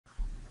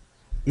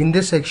In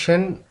this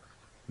section,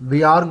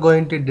 we are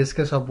going to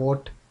discuss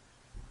about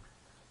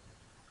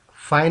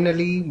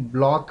finally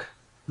block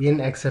in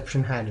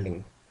exception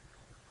handling.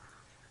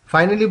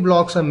 Finally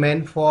blocks are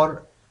meant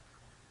for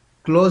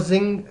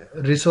closing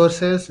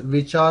resources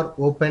which are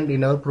opened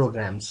in our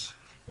programs.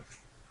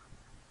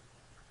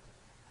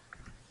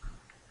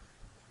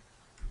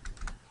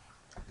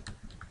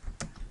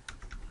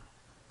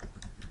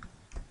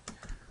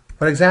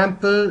 For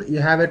example, you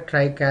have a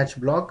try catch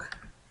block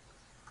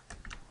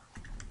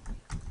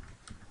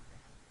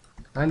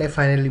and a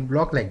finally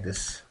block like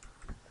this.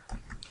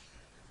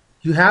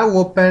 You have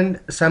opened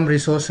some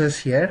resources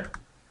here.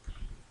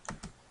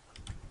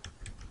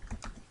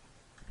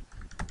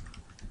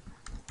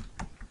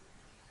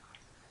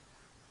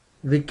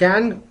 We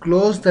can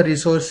close the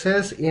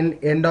resources in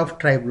end of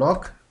try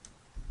block.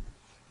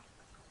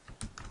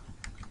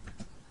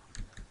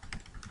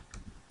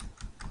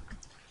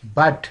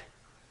 But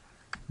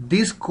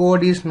this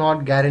code is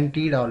not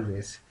guaranteed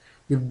always.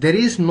 If there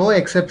is no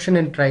exception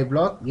in try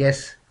block,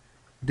 yes,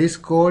 this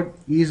code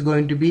is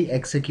going to be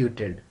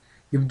executed.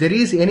 If there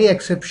is any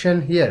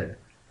exception here,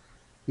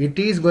 it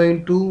is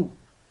going to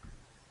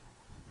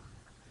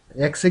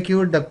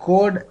execute the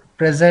code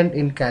present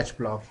in catch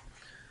block.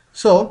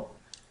 So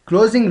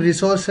closing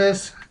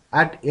resources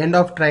at end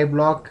of try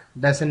block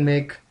doesn't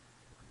make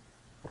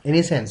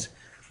any sense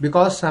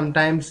because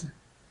sometimes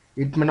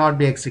it may not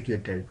be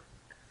executed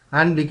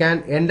and we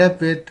can end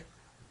up with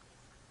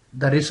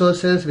the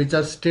resources which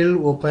are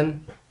still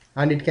open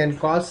and it can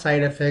cause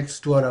side effects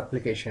to our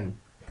application.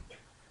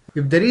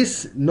 If there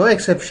is no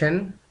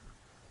exception,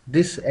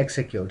 this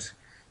executes.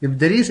 If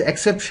there is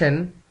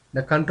exception,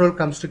 the control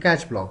comes to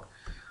catch block.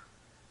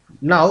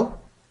 Now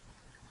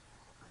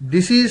there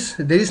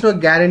is no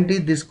guarantee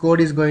this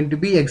code is going to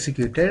be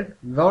executed.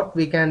 What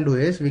we can do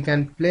is we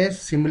can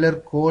place similar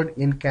code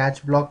in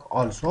catch block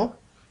also.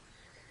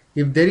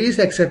 If there is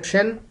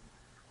exception,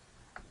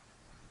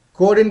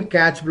 code in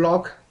catch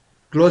block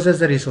closes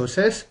the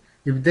resources.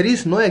 If there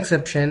is no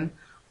exception,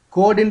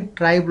 code in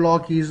try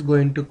block is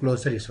going to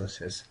close the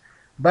resources.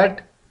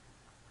 But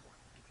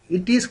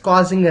it is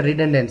causing a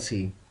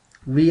redundancy.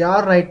 We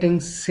are writing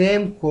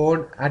same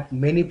code at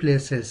many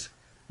places,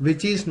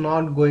 which is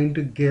not going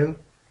to give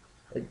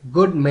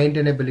good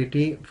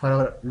maintainability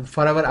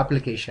for our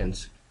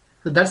applications.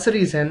 So that's the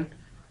reason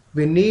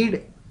we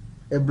need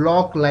a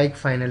block like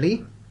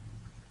finally.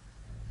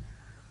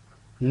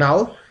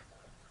 Now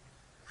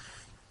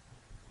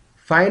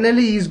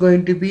finally is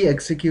going to be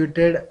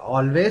executed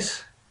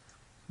always,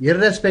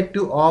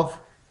 irrespective of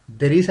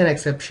there is an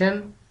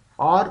exception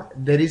or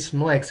there is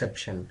no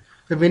exception.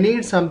 So we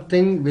need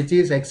something which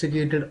is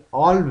executed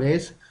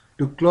always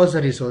to close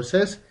the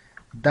resources.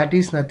 That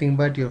is nothing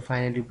but your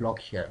finally block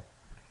here.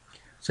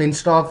 So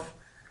instead of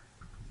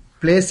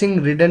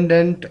placing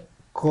redundant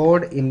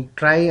code in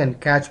try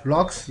and catch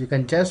blocks, you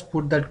can just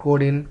put that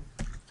code in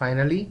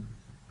finally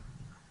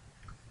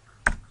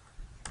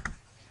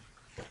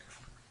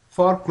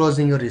for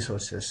closing your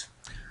resources.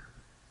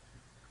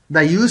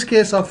 The use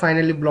case of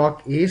finally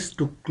block is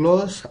to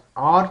close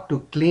or to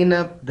clean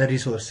up the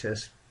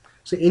resources.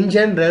 So in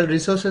general,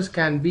 resources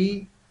can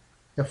be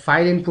a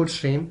file input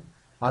stream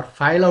or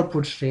file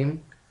output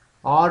stream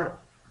or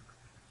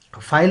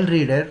file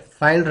reader,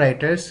 file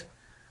writers,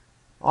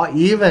 or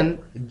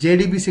even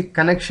JDBC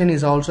connection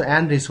is also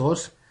an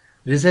resource.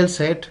 Result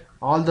set,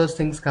 all those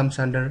things comes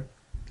under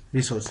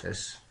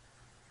resources.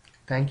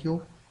 Thank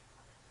you.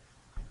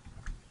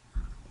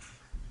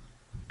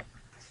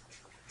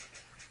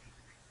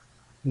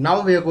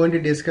 Now we are going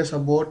to discuss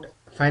about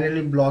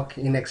finally block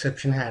in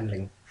exception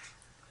handling.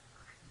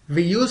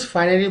 We use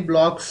finally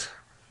blocks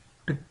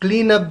to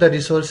clean up the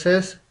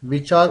resources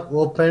which are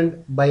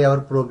opened by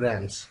our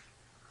programs.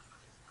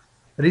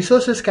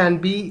 Resources can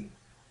be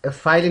a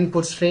file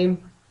input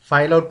stream,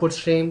 file output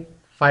stream,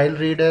 file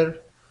reader,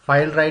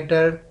 file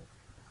writer,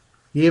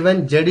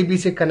 even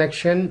JDBC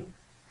connection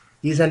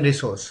is a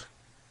resource.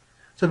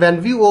 So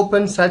when we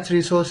open such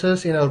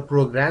resources in our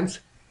programs,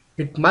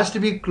 it must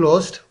be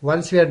closed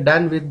once we are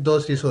done with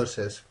those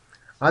resources.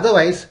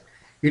 Otherwise,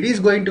 it is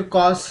going to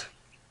cause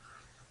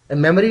a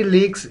memory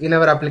leaks in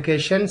our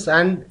applications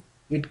and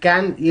it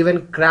can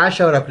even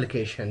crash our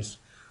applications.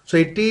 So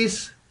it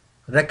is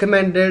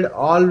recommended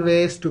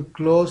always to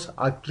close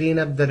or clean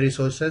up the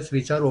resources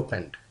which are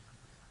opened.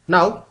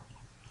 Now,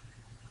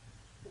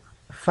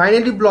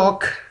 finally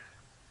block.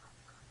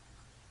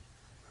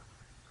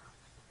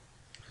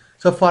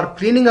 So for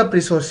cleaning up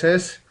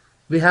resources,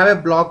 we have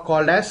a block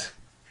called as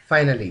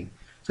finally.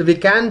 So we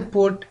can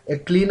put a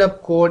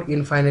cleanup code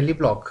in finally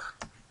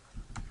block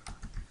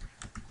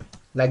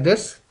like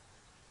this.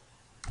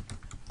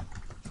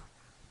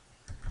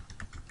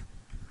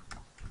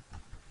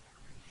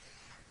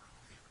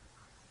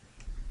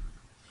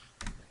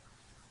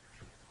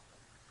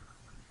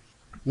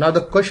 Now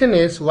the question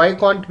is, why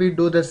can't we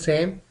do the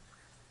same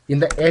in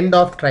the end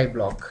of try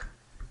block?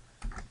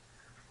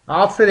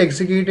 After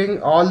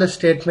executing all the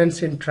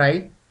statements in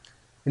try,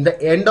 in the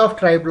end of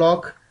try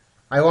block,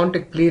 I want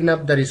to clean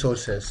up the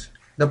resources.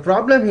 The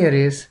problem here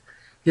is,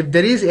 If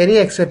there is any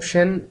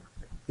exception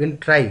in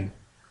try,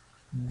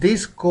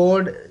 this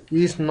code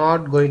is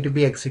not going to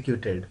be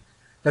executed.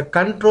 The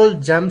control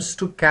jumps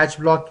to catch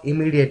block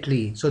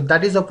immediately. So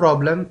that is a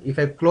problem if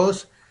I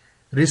close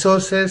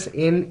resources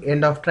in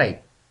end of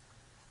try.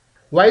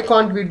 Why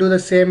can't we do the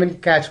same in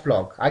catch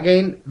block?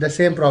 Again, the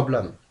same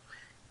problem.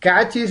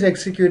 Catch is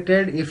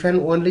executed if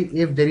and only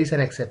if there is an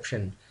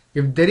exception.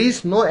 If there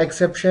is no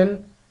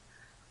exception,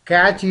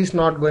 catch is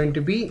not going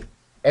to be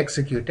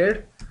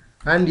executed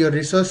and your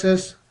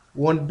resources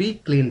won't be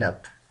cleaned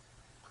up.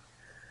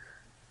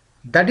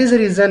 That is the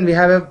reason we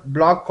have a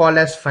block called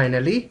as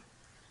finally.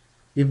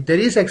 If there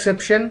is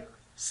exception,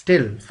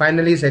 still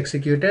finally is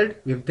executed.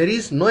 If there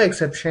is no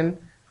exception,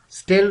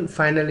 still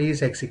finally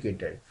is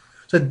executed.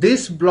 So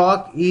this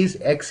block is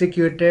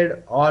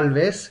executed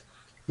always,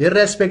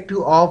 irrespective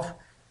of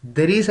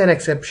there is an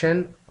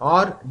exception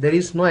or there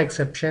is no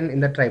exception in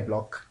the try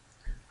block.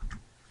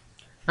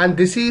 And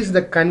this is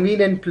the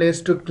convenient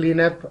place to clean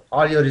up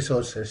all your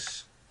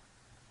resources.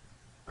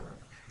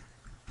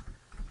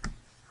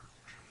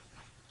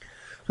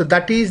 So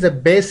that is the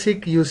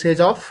basic usage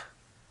of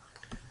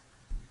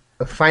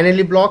a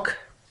finally block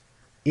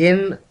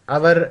in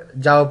our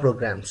Java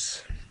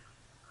programs.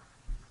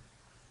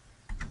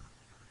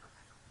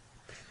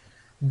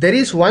 There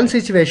is one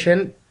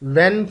situation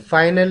when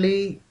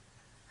finally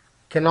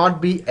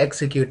cannot be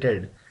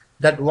executed.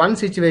 That one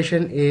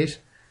situation is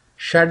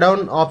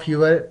shutdown of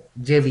your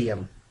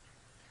JVM.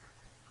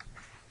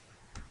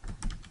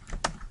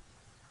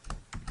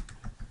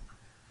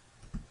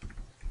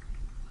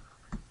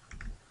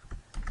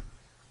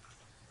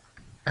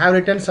 I have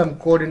written some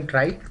code in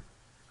try,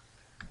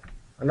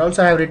 and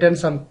also I have written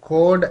some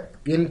code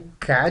in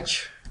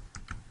catch,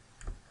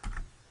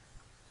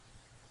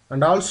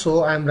 and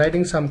also I am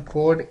writing some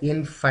code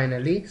in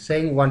finally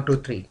saying 1 2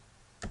 3.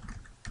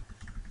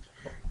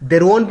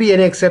 There won't be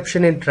any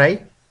exception in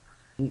try.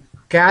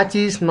 Catch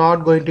is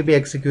not going to be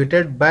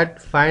executed,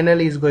 but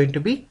finally is going to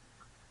be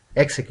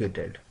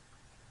executed.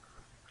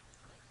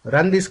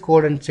 Run this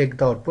code and check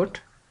the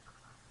output.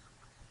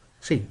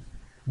 See,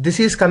 this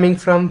is coming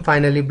from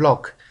finally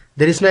block.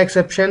 There is no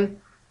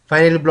exception,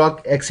 finally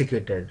block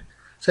executed.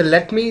 So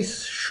let me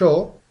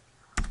show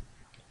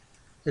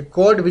a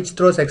code which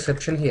throws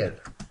exception here.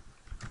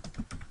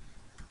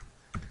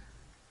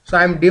 So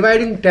I am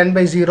dividing 10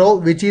 by 0,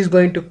 which is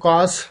going to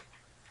cause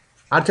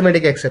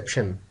arithmetic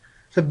exception.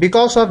 So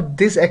because of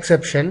this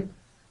exception,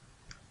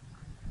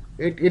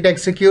 it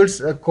executes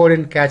a code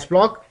in catch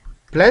block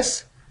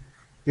plus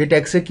it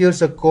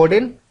executes a code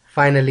in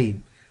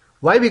finally.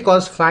 Why?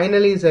 Because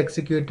finally is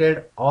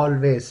executed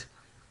always.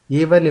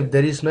 Even if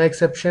there is no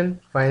exception,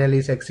 finally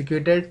is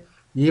executed.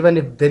 Even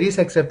if there is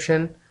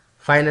exception,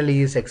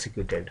 finally is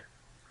executed.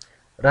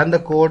 Run the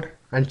code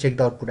and check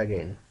the output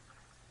again.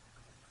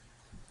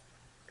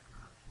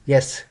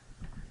 Yes,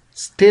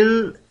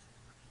 still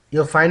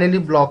your finally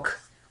block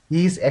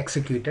is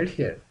executed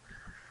here.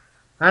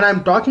 And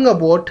I'm talking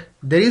about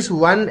there is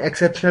one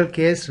exceptional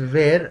case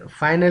where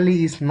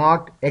finally is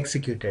not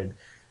executed.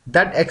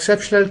 That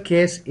exceptional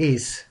case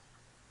is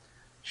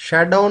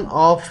shutdown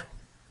of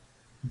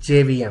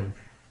JVM.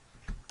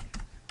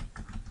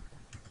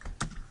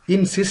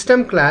 In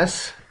system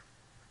class,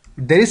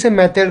 there is a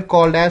method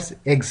called as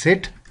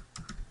exit.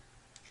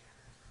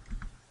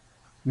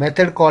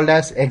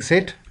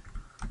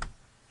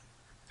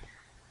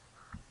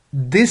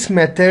 This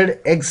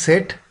method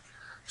exit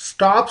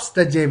stops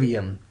the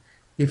JVM.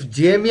 If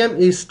JVM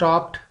is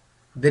stopped,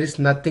 there is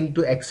nothing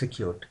to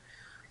execute.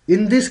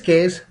 In this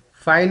case,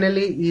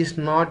 finally is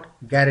not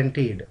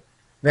guaranteed.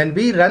 When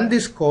we run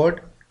this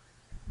code,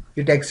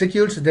 it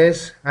executes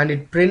this and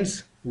it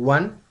prints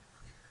 1.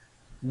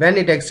 When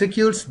it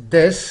executes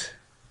this,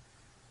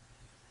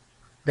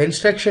 the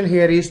instruction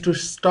here is to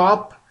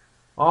stop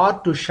or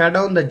to shut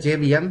down the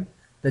JVM.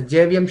 The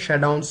JVM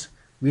shutdowns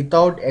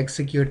without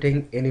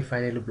executing any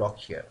finally block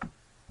here.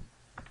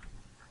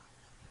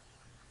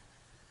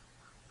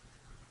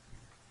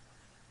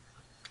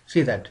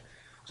 See that?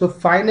 So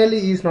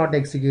finally is not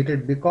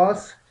executed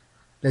because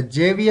the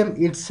JVM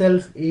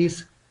itself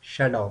is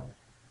shut down.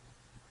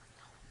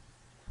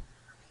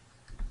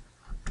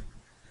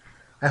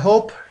 I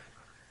hope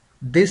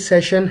this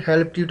session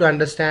helped you to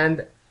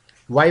understand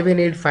why we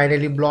need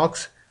finally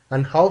blocks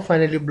and how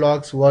finally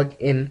blocks work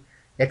in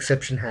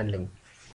exception handling.